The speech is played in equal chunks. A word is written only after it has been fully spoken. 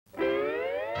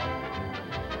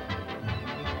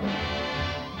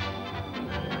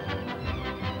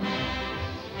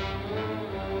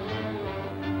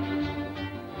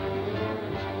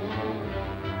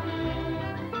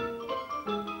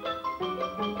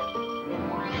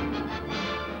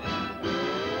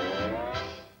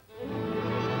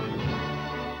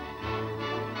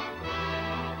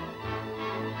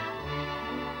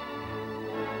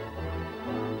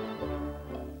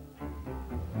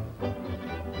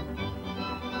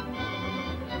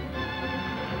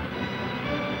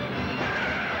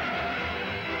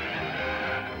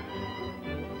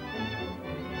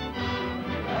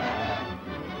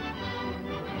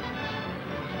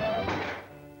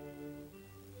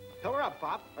Fill her up,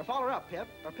 Pop. Or fill her up, Pip.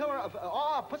 Or fill her up.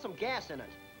 Oh, put some gas in it.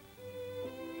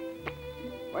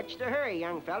 What's the hurry,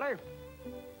 young feller?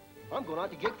 I'm going out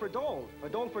to gig for gold. Or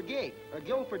don't for gig. Or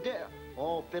gil for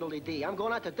oh, fiddly-dee. I'm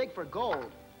going out to dig for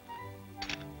gold.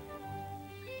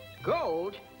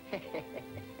 Gold?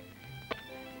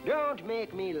 Don't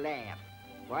make me laugh.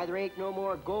 Why, there ain't no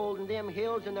more gold in them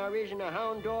hills than there is in a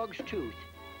hound dog's tooth.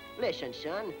 Listen,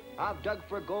 son, I've dug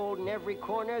for gold in every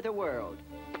corner of the world.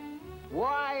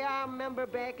 Why, I remember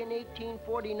back in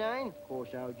 1849, of course,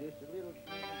 I was just a little...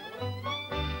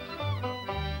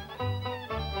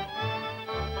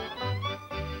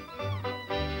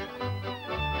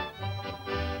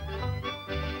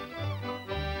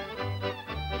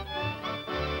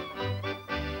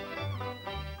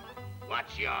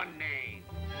 What's your name?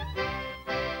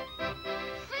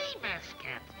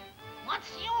 Seabiscuit.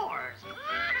 What's yours?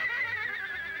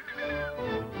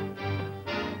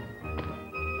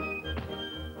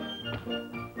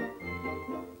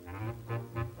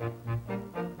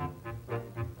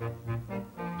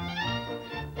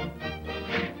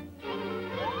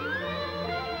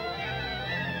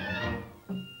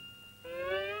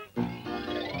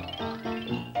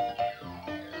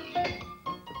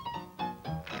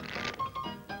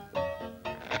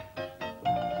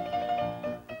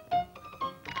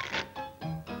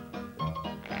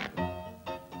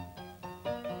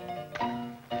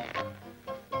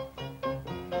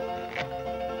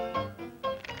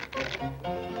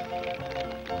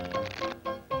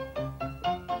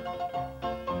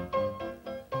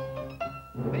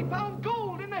 They found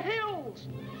gold in the hills!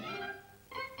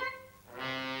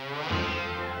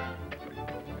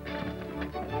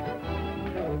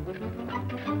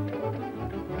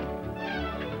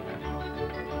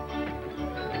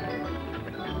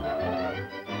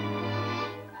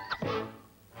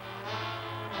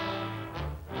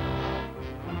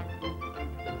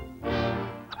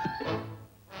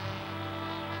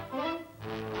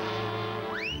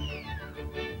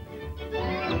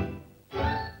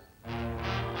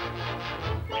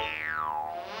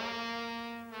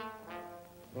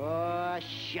 Oh,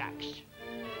 shucks.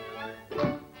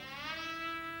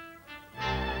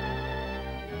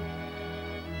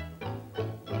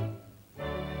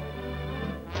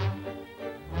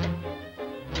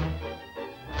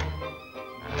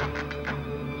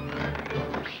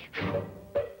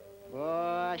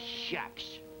 Oh,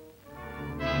 shucks.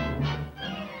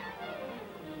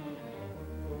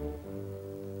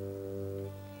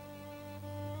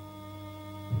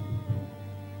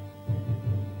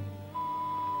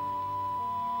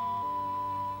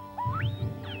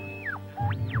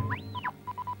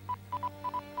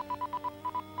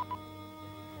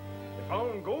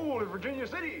 Found gold in Virginia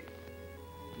City.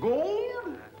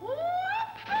 Gold?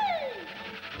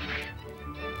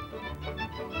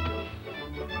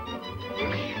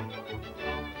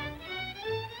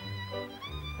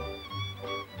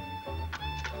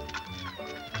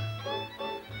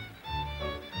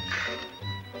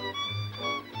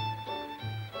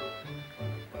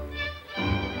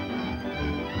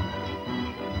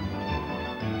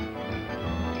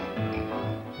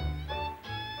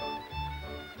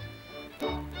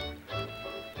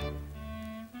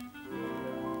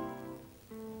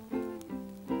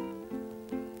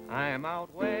 I'm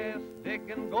out west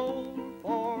digging gold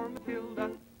for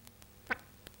Matilda,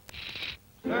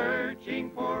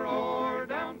 searching for ore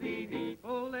down beneath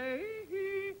Olay.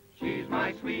 She's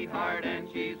my sweetheart and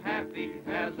she's happy,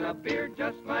 has a beard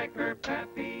just like her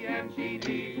pappy, and she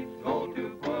needs gold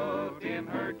to put in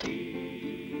her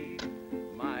teeth.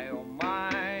 My oh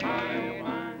my,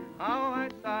 how I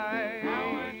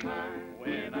sigh,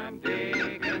 when I'm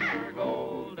digging for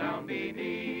gold down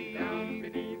beneath.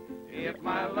 If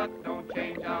my luck don't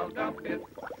change, I'll dump it,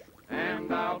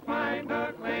 and I'll find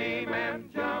a claim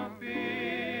and jump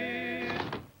it.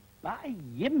 By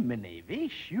Yemeni, they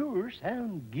sure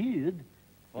sound good.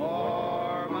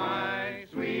 For my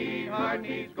sweetheart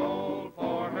needs gold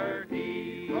for her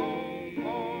teeth, gold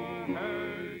for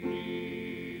her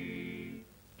teeth.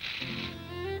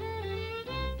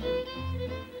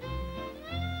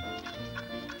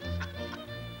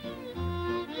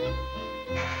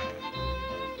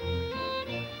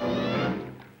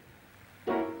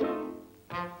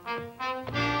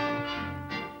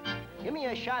 Give me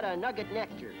a shot of nugget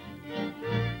nectar.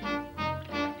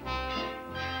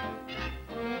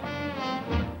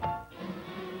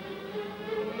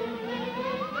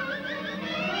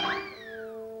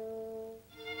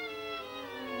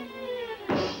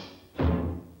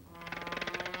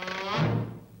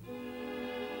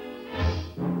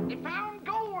 They found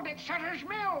gold at Sutter's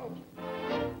Mill.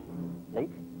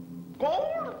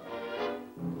 Gold?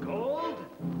 Gold?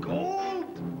 Gold?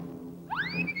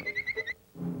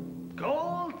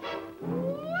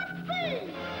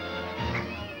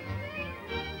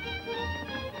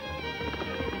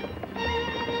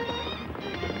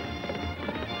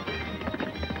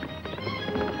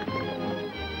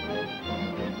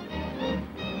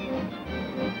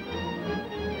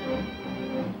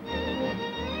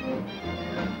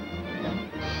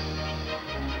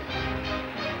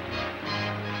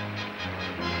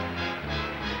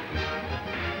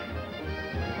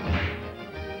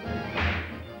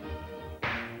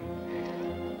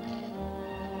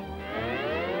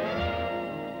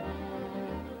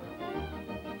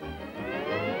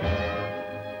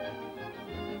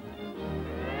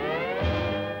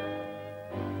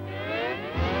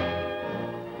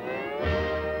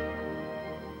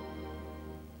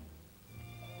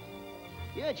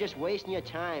 You're just wasting your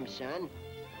time, son.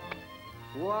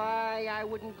 Why, I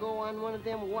wouldn't go on one of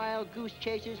them wild goose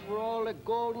chases for all the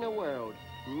gold in the world.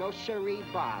 No siree,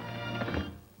 Bob.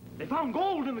 They found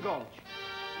gold in the gulch.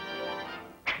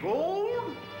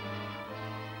 Gold?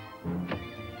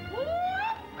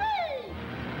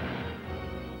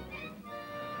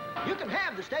 You can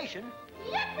have the station.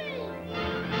 Yippee!